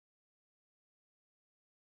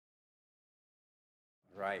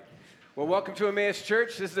Right. Well, welcome to Emmaus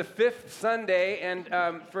Church. This is the fifth Sunday, and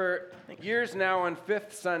for years now on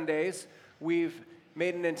fifth Sundays, we've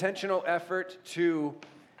made an intentional effort to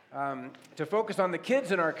focus on the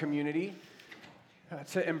kids in our community,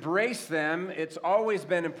 to embrace them. It's always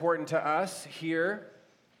been important to us here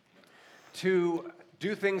to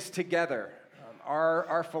do things together.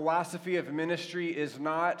 Our philosophy of ministry is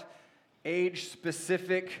not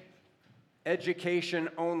age-specific education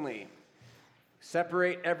only.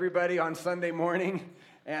 Separate everybody on Sunday morning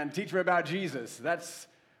and teach them about Jesus.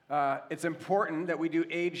 It's important that we do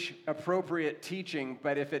age-appropriate teaching,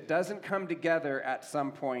 but if it doesn't come together at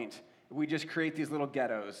some point, we just create these little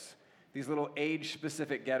ghettos, these little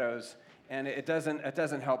age-specific ghettos, and it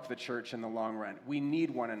doesn't help the church in the long run. We need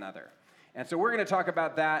one another. And so we're going to talk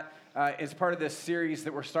about that as part of this series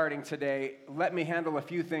that we're starting today. Let me handle a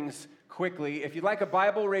few things quickly. If you'd like a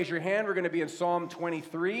Bible, raise your hand. We're going to be in Psalm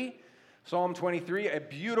 23. Psalm 23, a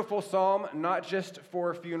beautiful psalm, not just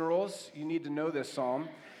for funerals. You need to know this psalm.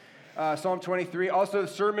 Psalm 23. Also, the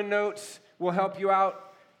sermon notes will help you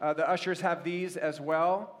out. The ushers have these as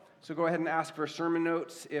well. So go ahead and ask for sermon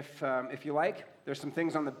notes if you like. There's some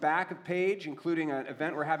things on the back of the page, including an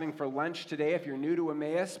event we're having for lunch today. If you're new to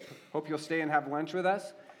Emmaus, hope you'll stay and have lunch with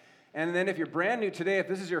us. And then if you're brand new today, if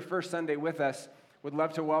this is your first Sunday with us, would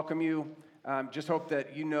love to welcome you. Just hope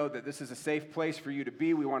that you know that this is a safe place for you to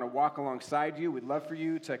be. We want to walk alongside you. We'd love for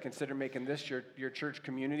you to consider making this your church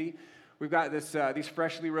community. We've got these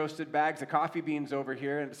freshly roasted bags of coffee beans over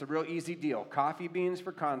here, and it's a real easy deal. Coffee beans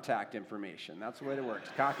for contact information. That's the way it works.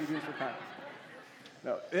 Coffee beans for contact.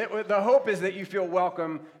 No, the hope is that you feel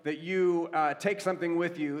welcome, that you take something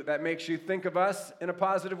with you that makes you think of us in a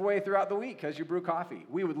positive way throughout the week as you brew coffee.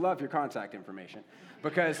 We would love your contact information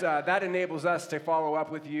because that enables us to follow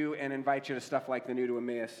up with you and invite you to stuff like the New to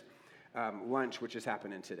Emmaus lunch, which is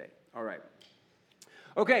happening today. All right.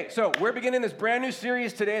 Okay, so we're beginning this brand new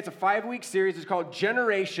series today. It's a 5-week series. It's called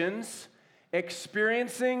Generations,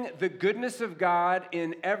 Experiencing the Goodness of God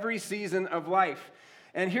in Every Season of Life.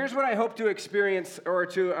 And here's what I hope to experience or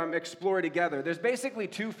to explore together. There's basically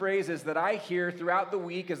two phrases that I hear throughout the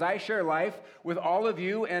week as I share life with all of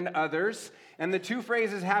you and others. And the two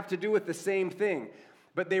phrases have to do with the same thing,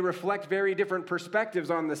 but they reflect very different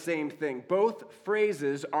perspectives on the same thing. Both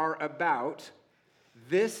phrases are about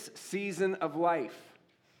this season of life.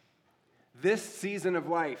 This season of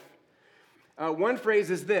life. One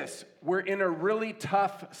phrase is this: we're in a really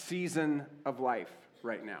tough season of life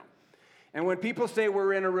right now. And when people say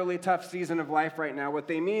we're in a really tough season of life right now, what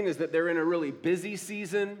they mean is that they're in a really busy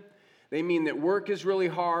season. They mean that work is really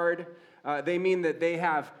hard. They mean that they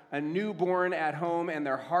have a newborn at home and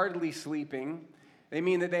they're hardly sleeping. They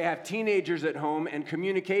mean that they have teenagers at home and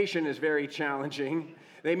communication is very challenging.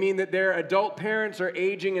 They mean that their adult parents are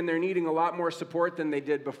aging and they're needing a lot more support than they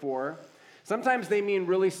did before. Sometimes they mean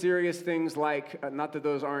really serious things like, not that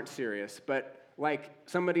those aren't serious, but like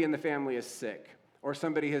somebody in the family is sick or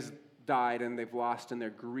somebody has died and they've lost and they're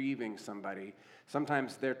grieving somebody.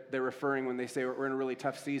 Sometimes they're referring, when they say we're in a really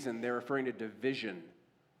tough season, they're referring to division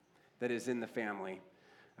that is in the family.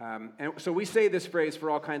 And so we say this phrase for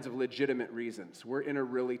all kinds of legitimate reasons. We're in a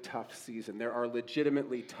really tough season. There are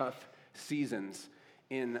legitimately tough seasons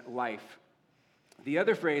in life. The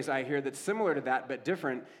other phrase I hear that's similar to that but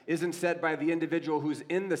different isn't said by the individual who's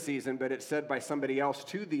in the season, but it's said by somebody else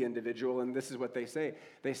to the individual, and this is what they say.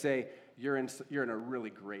 They say, you're in a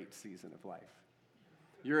really great season of life.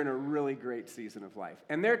 You're in a really great season of life.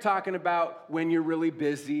 And they're talking about when you're really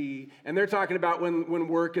busy, and they're talking about when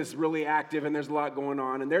work is really active and there's a lot going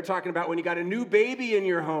on, and they're talking about when you got a new baby in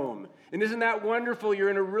your home. And isn't that wonderful?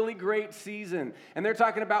 You're in a really great season. And they're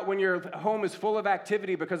talking about when your home is full of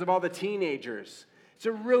activity because of all the teenagers. It's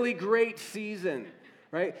a really great season,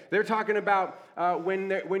 right? They're talking about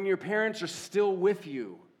when your parents are still with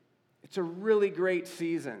you. It's a really great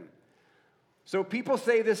season. So people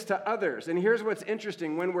say this to others, and here's what's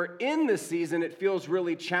interesting. When we're in this season, it feels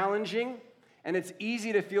really challenging, and it's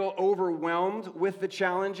easy to feel overwhelmed with the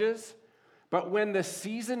challenges. But when the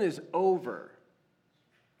season is over,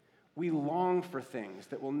 we long for things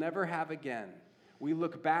that we'll never have again. We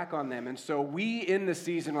look back on them, and so we in the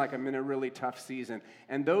season, like I'm in a really tough season,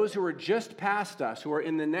 and those who are just past us, who are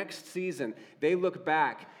in the next season, they look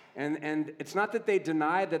back, and it's not that they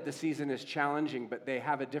deny that the season is challenging, but they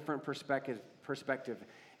have a different perspective,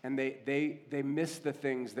 and they miss the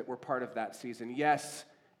things that were part of that season. Yes,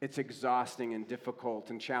 it's exhausting and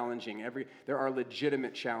difficult and challenging. There are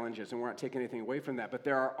legitimate challenges, and we're not taking anything away from that, but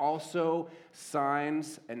there are also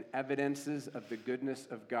signs and evidences of the goodness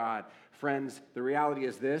of God. Friends, the reality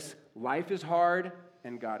is this: life is hard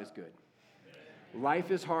and God is good.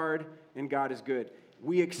 Life is hard and God is good.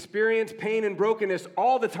 We experience pain and brokenness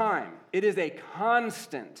all the time. It is a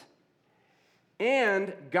constant.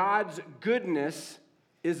 And God's goodness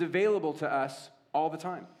is available to us all the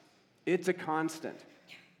time. It's a constant.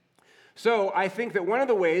 So I think that one of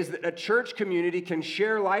the ways that a church community can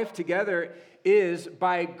share life together is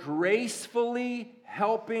by gracefully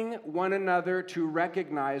helping one another to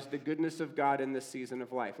recognize the goodness of God in this season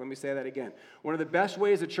of life. Let me say that again. One of the best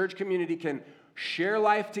ways a church community can share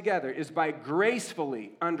life together is by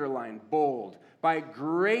gracefully, underline, bold, by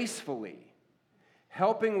gracefully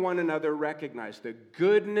helping one another recognize the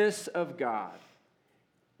goodness of God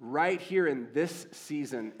right here in this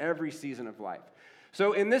season, every season of life.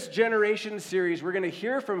 So in this Generation series, we're going to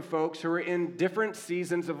hear from folks who are in different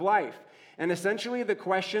seasons of life. And essentially the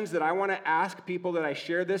questions that I want to ask people that I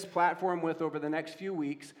share this platform with over the next few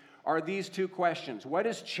weeks are these two questions. What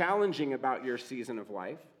is challenging about your season of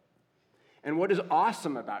life? And what is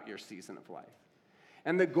awesome about your season of life?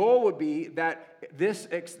 And the goal would be that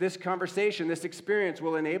this conversation, this experience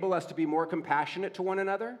will enable us to be more compassionate to one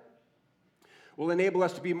another, will enable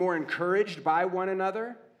us to be more encouraged by one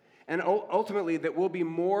another, and ultimately that we'll be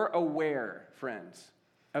more aware, friends,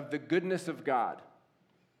 of the goodness of God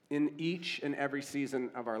in each and every season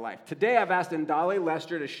of our life. Today I've asked Ndale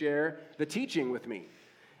Lester to share the teaching with me.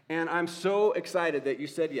 And I'm so excited that you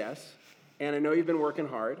said yes. And I know you've been working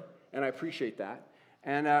hard, and I appreciate that.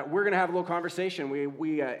 And we're going to have a little conversation.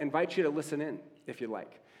 We invite you to listen in, if you'd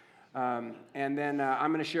like. And then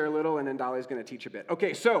I'm going to share a little, and then Ndale's going to teach a bit.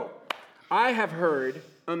 Okay, so I have heard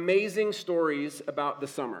amazing stories about the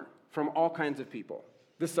summer from all kinds of people.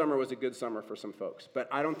 This summer was a good summer for some folks, but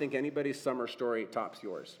I don't think anybody's summer story tops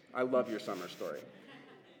yours. I love your summer story.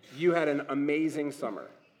 You had an amazing summer.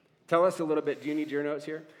 Tell us a little bit. Do you need your notes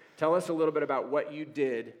here? Tell us a little bit about what you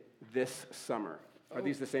did this summer. Are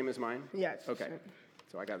these the same as mine? Yeah. It's okay. The same.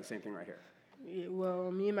 So I got the same thing right here. Yeah,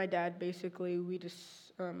 well, me and my dad, basically,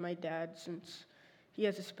 my dad, since he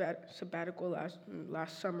has a sabbatical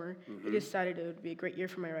last summer, he decided it would be a great year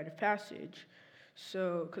for my rite of passage.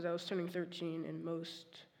 So, because I was turning 13, and most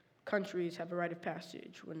countries have a rite of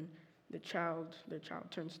passage when their child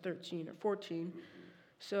turns 13 or 14.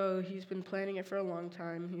 So he's been planning it for a long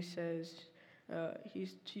time. He says,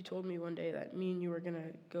 he told me one day that me and you were going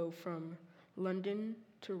to go from London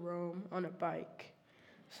to Rome on a bike.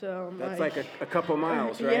 So that's like a couple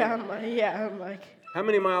miles, right? I'm like. How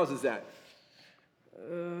many miles is that?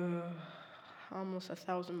 Almost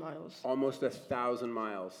 1,000 miles. Almost 1,000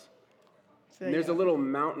 miles. So, and there's a little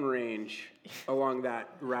mountain range along that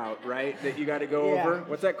route, right? That you got to go over.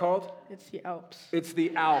 What's that called? It's the Alps. It's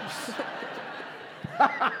the Alps.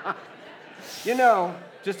 You know,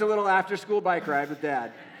 just a little after-school bike ride with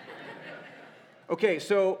Dad. Okay,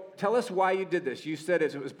 so tell us why you did this. You said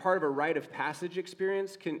it was part of a rite of passage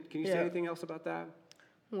experience. Can you say anything else about that?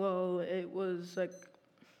 Well, it was like...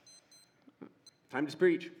 Time to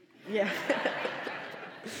preach. Yeah.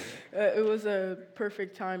 It was a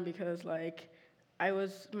perfect time because, like, I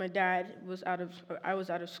was out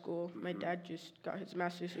of school. My dad just got his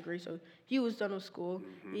master's degree, so he was done with school.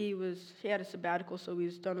 He had a sabbatical, so he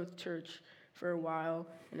was done with church for a while,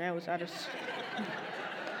 and I was out of...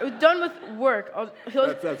 I was done with work.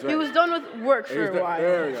 That's right. He was done with work for a while.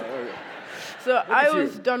 There we go. So I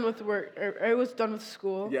was done with work. I was done with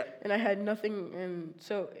school, yeah. And I had nothing. And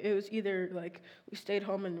so it was either like we stayed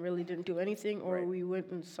home and really didn't do anything, or we went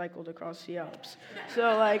and cycled across the Alps.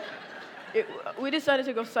 So like, we decided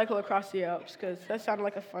to go cycle across the Alps because that sounded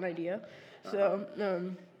like a fun idea. So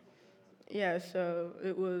so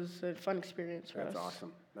it was a fun experience for us.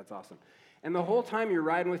 That's awesome. And the whole time you're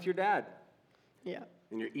riding with your dad. Yeah.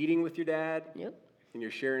 And you're eating with your dad. Yep. And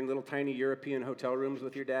you're sharing little tiny European hotel rooms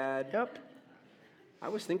with your dad. Yep. I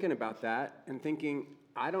was thinking about that and thinking,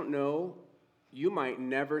 I don't know, you might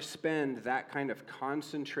never spend that kind of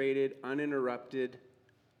concentrated, uninterrupted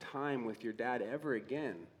time with your dad ever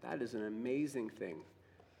again. That is an amazing thing.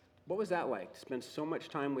 What was that like, to spend so much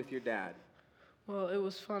time with your dad? Well, it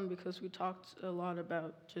was fun because we talked a lot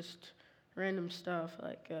about just random stuff,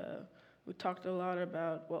 like we talked a lot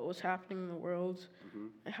about what was happening in the world.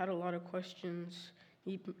 I had a lot of questions.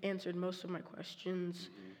 He answered most of my questions.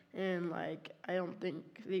 And, like, I don't think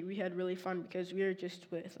we had really fun because we were just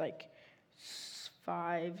with, like,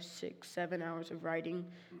 5, 6, 7 hours of riding,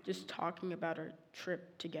 just talking about our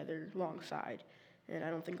trip together alongside. And I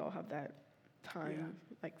don't think I'll have that time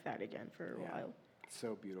like that again for a while. It's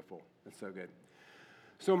so beautiful. It's so good.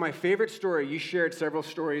 So my favorite story, you shared several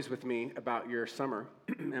stories with me about your summer,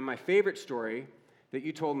 and my favorite story that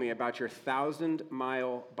you told me about your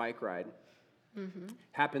 1,000-mile bike ride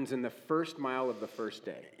happens in the first mile of the first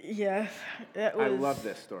day. Yeah, that was... I love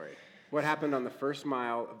this story. What happened on the first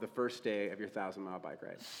mile of the first day of your 1,000-mile bike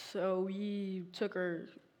ride? So we took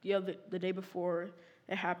the day before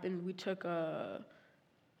it happened. We took a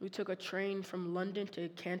train from London to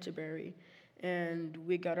Canterbury, and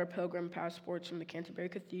we got our pilgrim passports from the Canterbury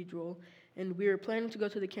Cathedral. And we were planning to go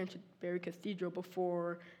to the Canterbury Cathedral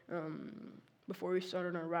before we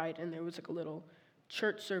started our ride. And there was like a little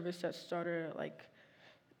church service that started at like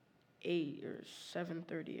 8 or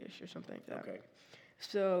 7:30ish or something like that. Okay.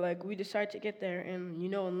 So like we decided to get there, and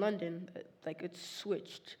in London, like it's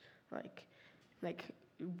switched, like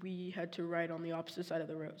we had to ride on the opposite side of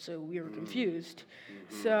the road, so we were confused.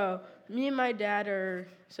 Mm-hmm. So me and my dad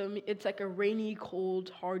it's like a rainy, cold,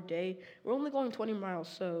 hard day. We're only going 20 miles,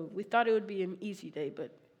 so we thought it would be an easy day, but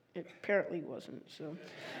it apparently wasn't. So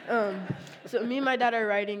me and my dad are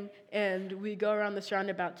riding, and we go around this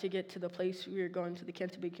roundabout to get to the place we were going to, the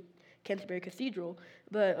Canterbury Cathedral,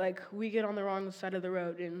 but like we get on the wrong side of the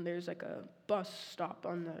road, and there's like a bus stop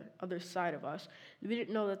on the other side of us. We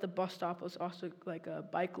didn't know that the bus stop was also like a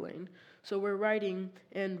bike lane. So we're riding,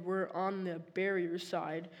 and we're on the barrier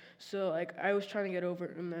side. So like I was trying to get over,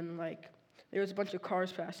 and then like there was a bunch of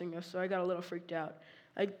cars passing us, so I got a little freaked out.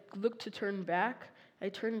 I looked to turn back. I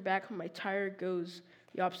turned back, and my tire goes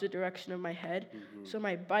the opposite direction of my head. Mm-hmm. So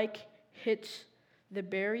my bike hits the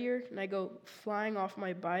barrier, and I go flying off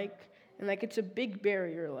my bike. And like it's a big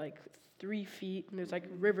barrier, like 3 feet, and there's like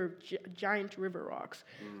giant river rocks.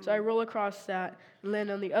 Mm. So I roll across that and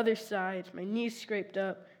land on the other side. My knees scraped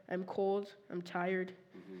up. I'm cold. I'm tired,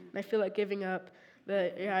 and I feel like giving up.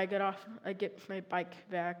 But yeah, I get my bike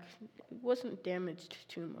back. It wasn't damaged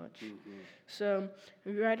too much. Mm-hmm. So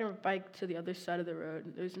we ride our bike to the other side of the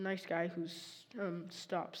road. There's a nice guy who's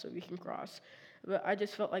stopped so we can cross. But I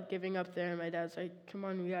just felt like giving up there, and my dad's like, "Come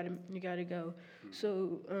on, you gotta go." Mm-hmm.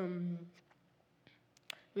 So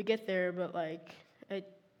we get there, but like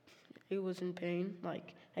it was in pain.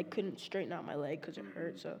 Like I couldn't straighten out my leg because it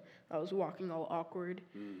hurt, so I was walking all awkward,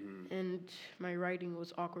 and my riding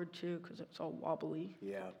was awkward too because it was all wobbly.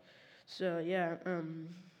 Yeah. So yeah.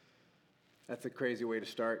 That's a crazy way to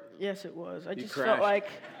start. Yes, it was. I just crashed. felt like.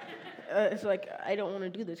 It's like, I don't want to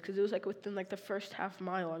do this, because it was like within like the first half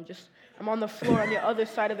mile, I'm on the floor on the other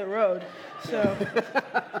side of the road, so.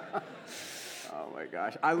 Oh my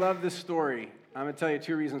gosh, I love this story. I'm going to tell you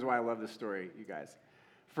 2 reasons why I love this story, you guys.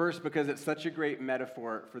 First, because it's such a great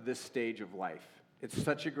metaphor for this stage of life. It's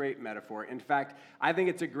such a great metaphor. In fact, I think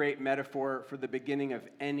it's a great metaphor for the beginning of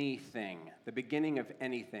anything, the beginning of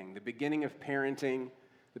anything, the beginning of parenting,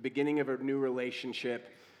 the beginning of a new relationship,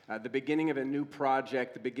 the beginning of a new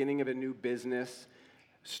project, the beginning of a new business.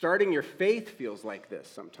 Starting your faith feels like this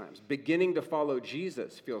sometimes. Beginning to follow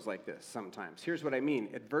Jesus feels like this sometimes. Here's what I mean.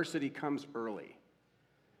 Adversity comes early.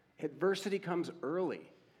 Adversity comes early.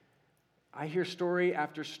 I hear story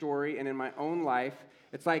after story, and in my own life,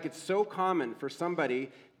 it's like it's so common for somebody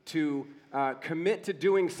to commit to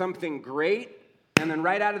doing something great, and then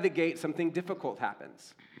right out of the gate, something difficult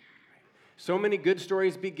happens. So many good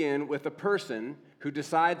stories begin with a person who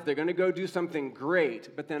decides they're going to go do something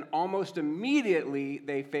great, but then almost immediately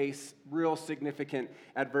they face real significant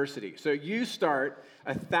adversity. So you start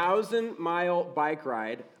a 1,000-mile bike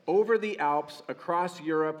ride over the Alps across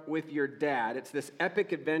Europe with your dad. It's this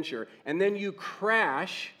epic adventure. And then you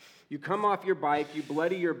crash, you come off your bike, you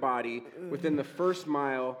bloody your body within the first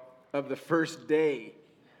mile of the first day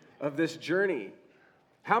of this journey.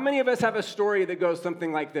 How many of us have a story that goes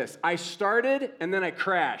something like this? I started and then I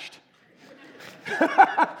crashed.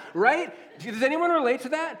 Right? Does anyone relate to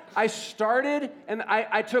that? I started and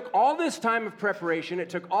I took all this time of preparation. It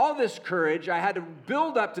took all this courage. I had to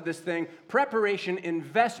build up to this thing. Preparation,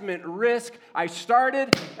 investment, risk. I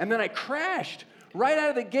started and then I crashed right out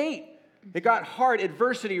of the gate. It got hard,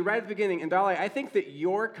 adversity right at the beginning. And Dolly, I think that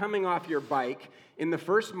you're coming off your bike in the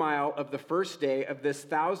first mile of the first day of this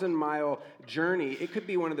 1,000-mile journey. It could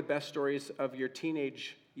be one of the best stories of your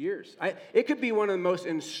teenage years. It could be one of the most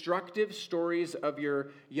instructive stories of your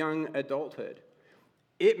young adulthood.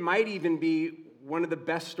 It might even be one of the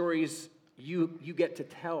best stories you get to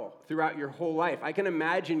tell throughout your whole life. I can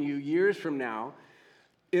imagine you years from now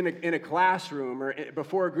in a classroom or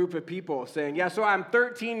before a group of people saying, yeah, so I'm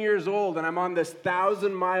 13 years old and I'm on this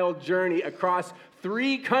 1,000-mile journey across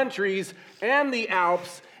 3 countries and the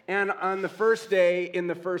Alps. And on the first day in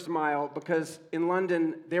the first mile, because in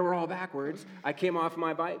London, they were all backwards, I came off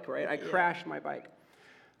my bike, right? I crashed my bike.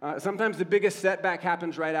 Sometimes the biggest setback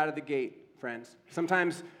happens right out of the gate, friends.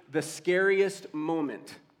 Sometimes the scariest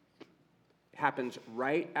moment happens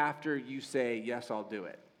right after you say, yes, I'll do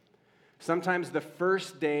it. Sometimes the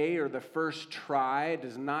first day or the first try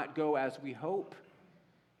does not go as we hope.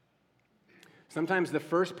 Sometimes the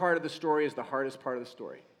first part of the story is the hardest part of the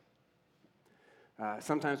story.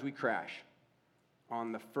 Sometimes we crash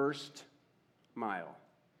on the first mile,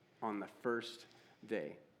 on the first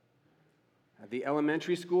day. The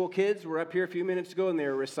elementary school kids were up here a few minutes ago, and they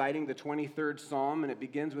were reciting the 23rd Psalm, and it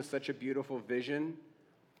begins with such a beautiful vision.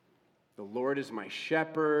 The Lord is my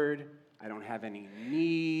shepherd. I don't have any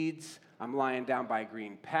needs. I'm lying down by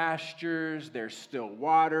green pastures. There's still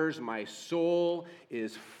waters. My soul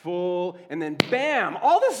is full. And then, bam,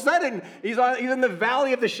 all of a sudden, he's in the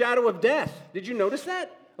valley of the shadow of death. Did you notice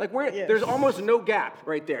that? Like, Yes. There's almost no gap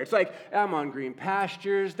right there. It's like, I'm on green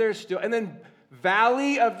pastures. There's still, and then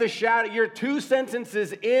valley of the shadow. You're 2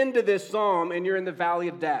 sentences into this psalm, and you're in the valley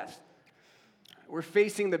of death. We're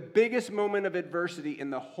facing the biggest moment of adversity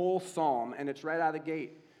in the whole psalm, and it's right out of the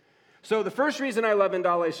gate. So the first reason I love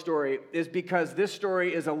Ndale's story is because this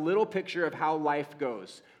story is a little picture of how life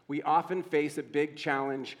goes. We often face a big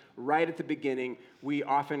challenge right at the beginning. We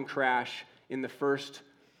often crash in the first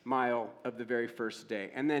mile of the very first day.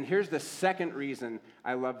 And then here's the second reason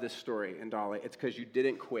I love this story, Ndale. It's because you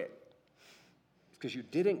didn't quit. It's because you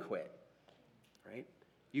didn't quit, right?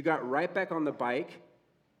 You got right back on the bike,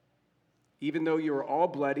 even though you were all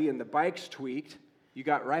bloody and the bike's tweaked. You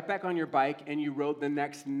got right back on your bike and you rode the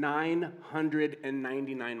next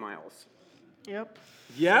 999 miles. Yep.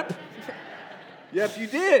 Yep. Yep, you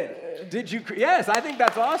did. Did you? Yes, I think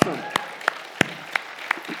that's awesome.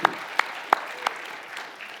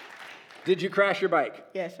 Did you crash your bike?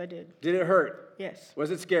 Yes, I did. Did it hurt? Yes.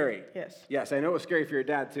 Was it scary? Yes. Yes, I know it was scary for your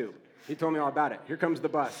dad too. He told me all about it. Here comes the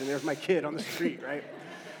bus, and there's my kid on the street, right?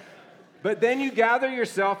 But then you gather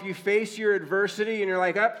yourself, you face your adversity, and you're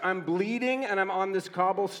like, I'm bleeding, and I'm on this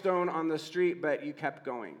cobblestone on the street, but you kept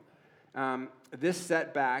going. This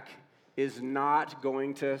setback is not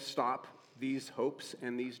going to stop these hopes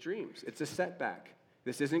and these dreams. It's a setback.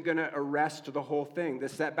 This isn't going to arrest the whole thing.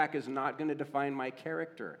 This setback is not going to define my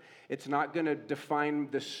character. It's not going to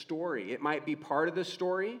define the story. It might be part of the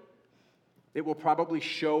story. It will probably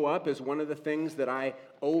show up as one of the things that I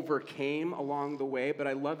overcame along the way, but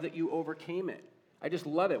I love that you overcame it. I just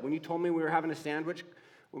love it. When you told me we were having a sandwich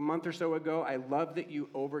a month or so ago, I love that you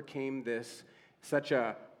overcame this, such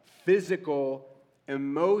a physical,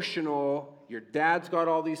 emotional, your dad's got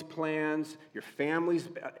all these plans, your family's,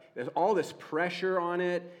 there's all this pressure on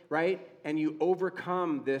it, right? And you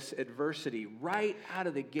overcome this adversity right out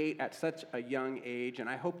of the gate at such a young age. And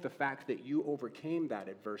I hope the fact that you overcame that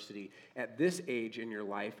adversity at this age in your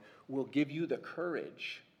life will give you the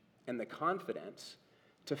courage and the confidence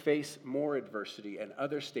to face more adversity at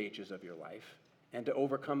other stages of your life and to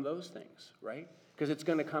overcome those things, right? Because it's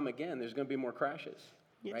going to come again. There's going to be more crashes,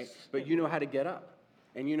 Yes. right? But you know how to get up.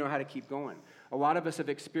 And you know how to keep going. A lot of us have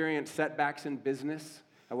experienced setbacks in business.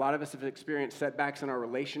 A lot of us have experienced setbacks in our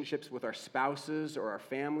relationships with our spouses or our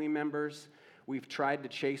family members. We've tried to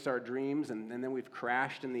chase our dreams, and then we've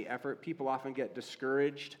crashed in the effort. People often get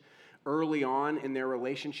discouraged early on in their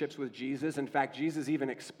relationships with Jesus. In fact, Jesus even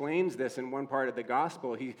explains this in one part of the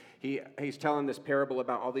gospel. He's telling this parable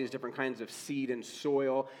about all these different kinds of seed and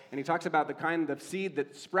soil, and he talks about the kind of seed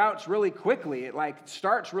that sprouts really quickly. It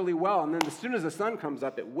starts really well, and then as soon as the sun comes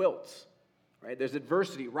up, it wilts, right? There's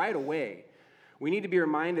adversity right away. We need to be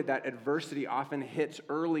reminded that adversity often hits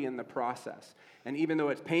early in the process, and even though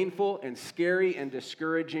it's painful and scary and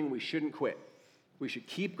discouraging, we shouldn't quit. We should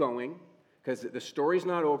keep going, because the story's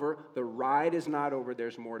not over, the ride is not over,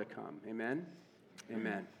 there's more to come. Amen?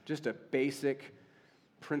 Amen. Just a basic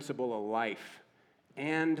principle of life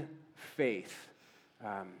and faith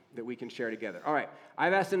that we can share together. All right,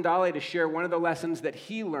 I've asked Ndale to share one of the lessons that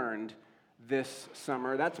he learned this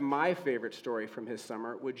summer. That's my favorite story from his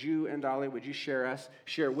summer. Would you, Ndale,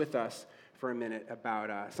 share with us for a minute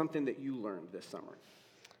about something that you learned this summer?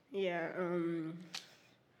 Yeah,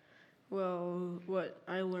 well, what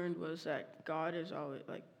I learned was that God's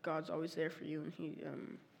always there for you,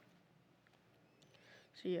 and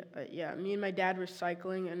me and my dad were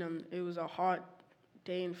cycling, and it was a hot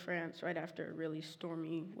day in France right after really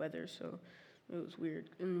stormy weather, so it was weird.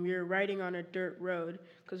 And we were riding on a dirt road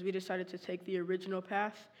because we decided to take the original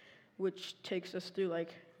path, which takes us through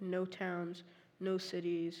no towns, no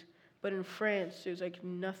cities. But in France, there's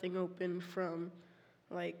nothing open from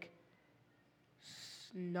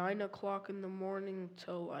 9 o'clock in the morning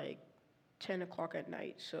till 10 o'clock at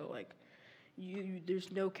night. So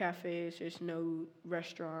there's no cafes, there's no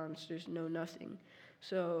restaurants, there's no nothing.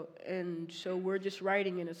 So we're just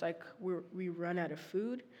riding, and it's we run out of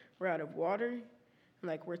food, we're out of water,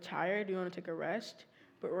 and we're tired, we want to take a rest,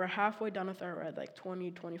 but we're halfway done with our ride,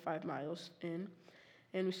 20-25 miles in,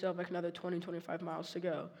 and we still have another 20-25 miles to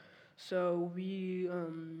go. So we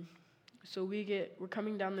So we're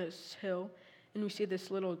coming down this hill, and we see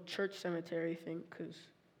this little church cemetery thing, because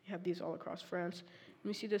you have these all across France. And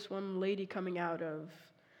we see this one lady coming out of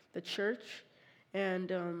the church,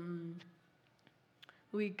 and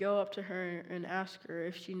we go up to her and ask her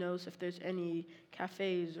if she knows if there's any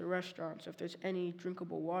cafes or restaurants, if there's any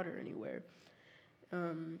drinkable water anywhere.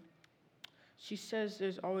 She says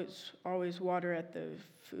there's always water at the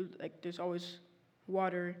food, like there's always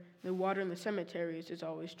water. The water in the cemeteries is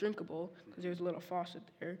always drinkable because there's a little faucet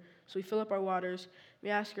there. So we fill up our waters. We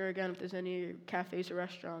ask her again if there's any cafes or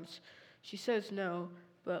restaurants. She says no,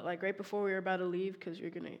 but like right before we were about to leave, because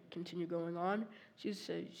we're gonna continue going on, she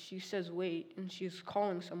says wait, and she's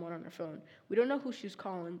calling someone on her phone. We don't know who she's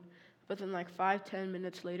calling, but then like 5-10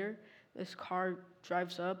 minutes later, this car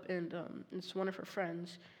drives up, and it's one of her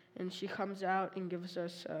friends, and she comes out and gives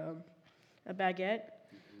us a baguette,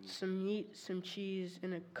 some meat, some cheese,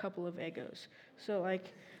 and a couple of Eggos. So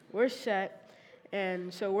like we're set,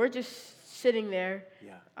 and so we're just sitting there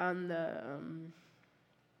on the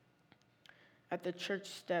at the church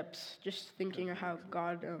steps, just thinking of how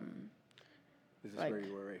God. Is this where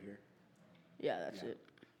you were right here? Yeah, that's it.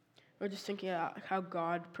 We're just thinking about how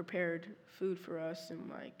God prepared food for us and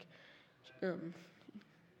like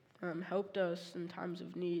helped us in times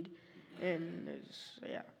of need. And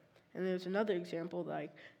there's another example,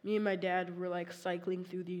 like me and my dad were like cycling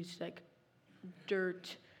through these like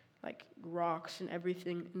dirt, like rocks and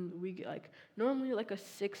everything, and we get like normally like a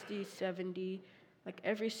 60, 70, like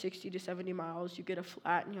every 60 to 70 miles you get a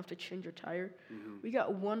flat and you have to change your tire. We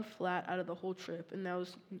got one flat out of the whole trip, and that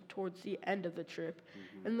was towards the end of the trip.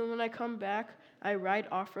 And then when I come back, I ride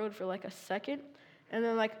off-road for like a second, and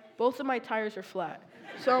then like both of my tires are flat.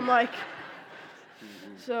 So I'm like,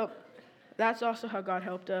 so that's also how God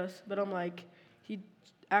helped us. But I'm like,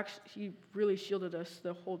 he really shielded us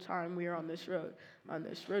the whole time we were on this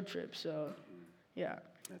road trip. So, yeah.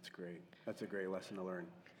 That's great. That's a great lesson to learn.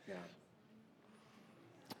 Yeah.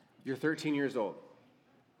 You're 13 years old.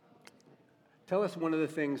 Tell us one of the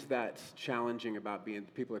things that's challenging about being,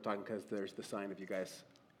 people are talking because there's the sign of you guys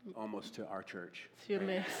almost to our church. To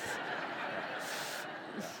Emmaus.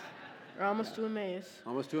 We're almost to Emmaus.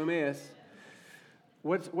 Almost to Emmaus.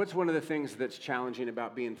 What's one of the things that's challenging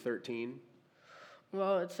about being 13?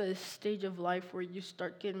 Well, it's a stage of life where you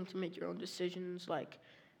start getting to make your own decisions, like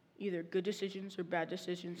either good decisions or bad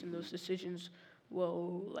decisions, and those decisions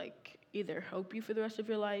will like either help you for the rest of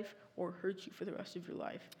your life or hurt you for the rest of your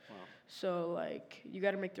life. Wow. So like you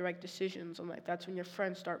got to make the right decisions, and like that's when your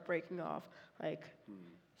friends start breaking off, like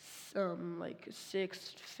like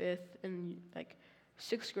 6th, 5th, and like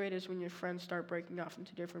 6th grade is when your friends start breaking off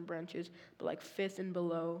into different branches, but like 5th and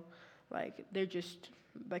below, like they're just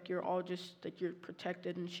like you're all just like you're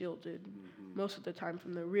protected and shielded most of the time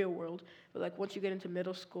from the real world. But like once you get into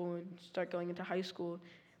middle school and start going into high school,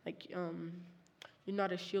 like you're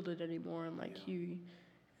not as shielded anymore, and like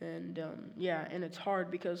and it's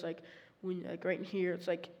hard because like when like right in here, it's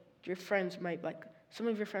like your friends might like some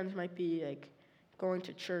of your friends might be like going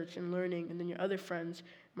to church and learning, and then your other friends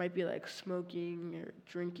might be like smoking or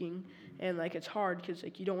drinking, and like it's hard because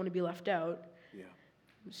like you don't want to be left out. Yeah.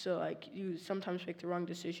 So like you sometimes make the wrong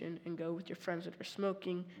decision and go with your friends that are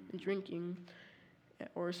smoking and drinking,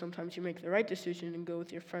 or sometimes you make the right decision and go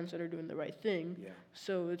with your friends that are doing the right thing. Yeah.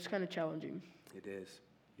 So it's kind of challenging. It is.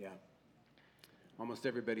 Yeah. Almost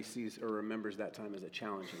everybody sees or remembers that time as a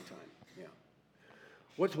challenging time. Yeah.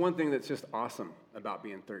 What's one thing that's just awesome about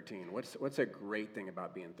being 13? What's a great thing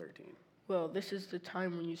about being 13? Well, this is the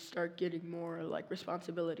time when you start getting more like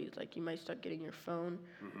responsibilities. Like you might start getting your phone,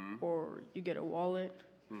 or you get a wallet,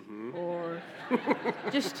 or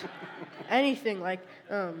just anything like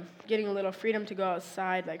getting a little freedom to go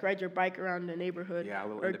outside, like ride your bike around the neighborhood,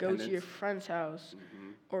 or go to your friend's house,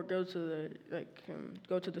 or go to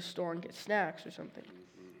the store and get snacks or something.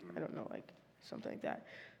 I don't know, like something like that.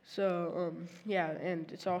 So and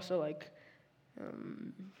it's also like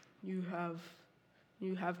you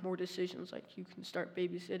have more decisions. Like you can start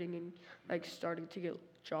babysitting and like starting to get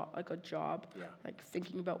a job, like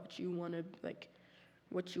thinking about what you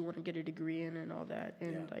want to get a degree in and all that,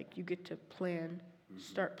 and like you get to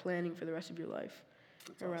start planning for the rest of your life.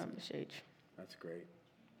 That's around awesome. This age. That's great.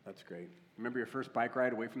 That's great. Remember your first bike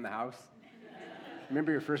ride away from the house?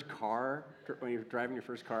 Remember your first car when you were driving your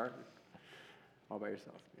first car, all by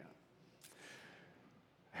yourself? Yeah.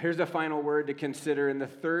 Here's a final word to consider in the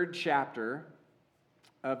 3rd chapter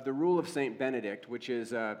of the Rule of St. Benedict, which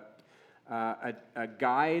is a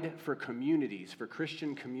guide for communities, for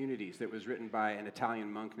Christian communities, that was written by an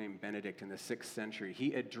Italian monk named Benedict in the 6th century.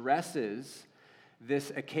 He addresses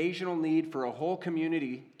this occasional need for a whole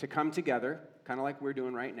community to come together, kind of like we're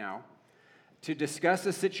doing right now, to discuss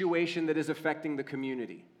a situation that is affecting the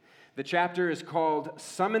community. The chapter is called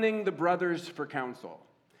Summoning the Brothers for Counsel.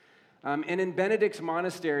 And in Benedict's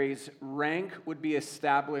monasteries, rank would be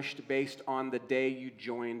established based on the day you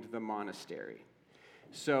joined the monastery.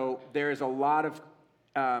 So there is a lot of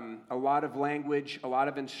language, a lot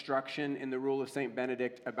of instruction in the Rule of St.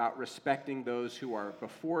 Benedict about respecting those who are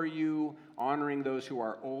before you, honoring those who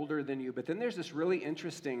are older than you. But then there's this really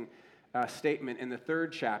interesting statement in the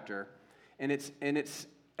 3rd chapter, and it's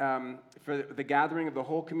for the gathering of the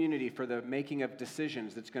whole community, for the making of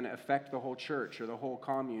decisions that's going to affect the whole church or the whole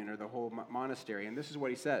commune or the whole monastery. And this is what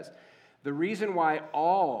he says: the reason why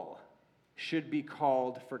all should be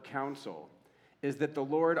called for counsel is that the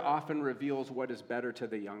Lord often reveals what is better to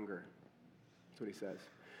the younger. That's what he says.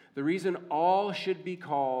 The reason all should be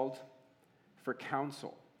called for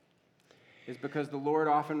counsel is because the Lord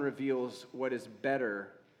often reveals what is better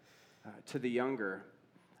to the younger.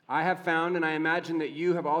 I have found, and I imagine that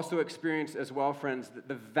you have also experienced as well, friends, that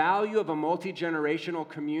the value of a multi-generational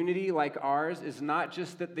community like ours is not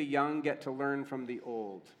just that the young get to learn from the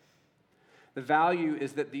old. The value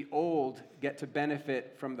is that the old get to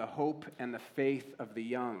benefit from the hope and the faith of the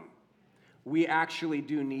young. We actually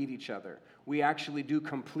do need each other. We actually do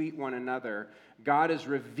complete one another. God is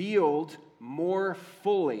revealed more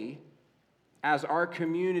fully as our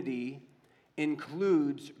community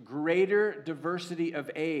includes greater diversity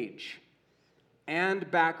of age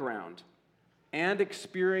and background and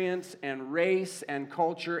experience and race and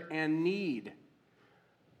culture and need.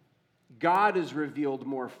 God is revealed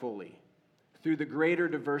more fully through the greater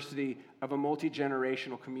diversity of a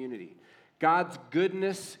multi-generational community. God's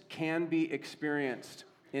goodness can be experienced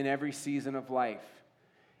in every season of life.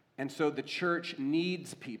 And so the church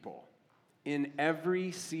needs people in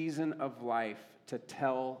every season of life to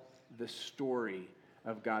tell the story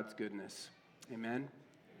of God's goodness. Amen?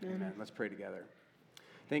 Amen. Let's pray together.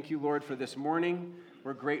 Thank you, Lord, for this morning.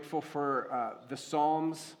 We're grateful for the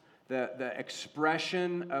Psalms, the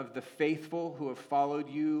expression of the faithful who have followed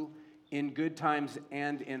you in good times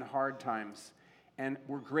and in hard times. And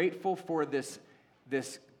we're grateful for this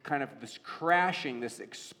crashing, this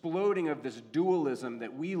exploding of this dualism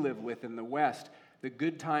that we live with in the West. The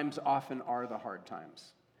good times often are the hard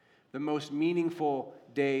times. The most meaningful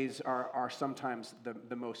days are sometimes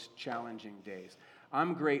the most challenging days.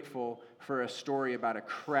 I'm grateful for a story about a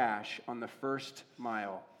crash on the first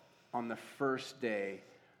mile on the first day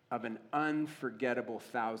of an unforgettable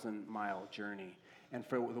 1,000-mile journey, and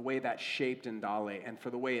for the way that shaped Ndale, and for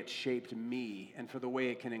the way it shaped me, and for the way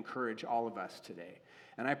it can encourage all of us today.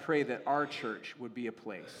 And I pray that our church would be a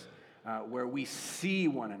place where we see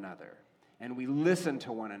one another, and we listen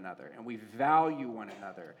to one another, and we value one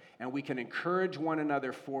another, and we can encourage one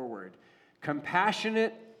another forward,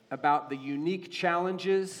 compassionate about the unique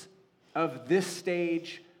challenges of this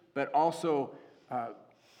stage, but also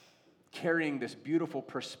carrying this beautiful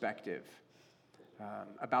perspective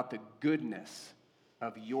about the goodness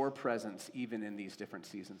of your presence even in these different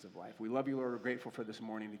seasons of life. We love you, Lord. We're grateful for this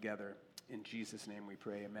morning together. In Jesus' name we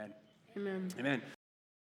pray, amen. Amen. Amen.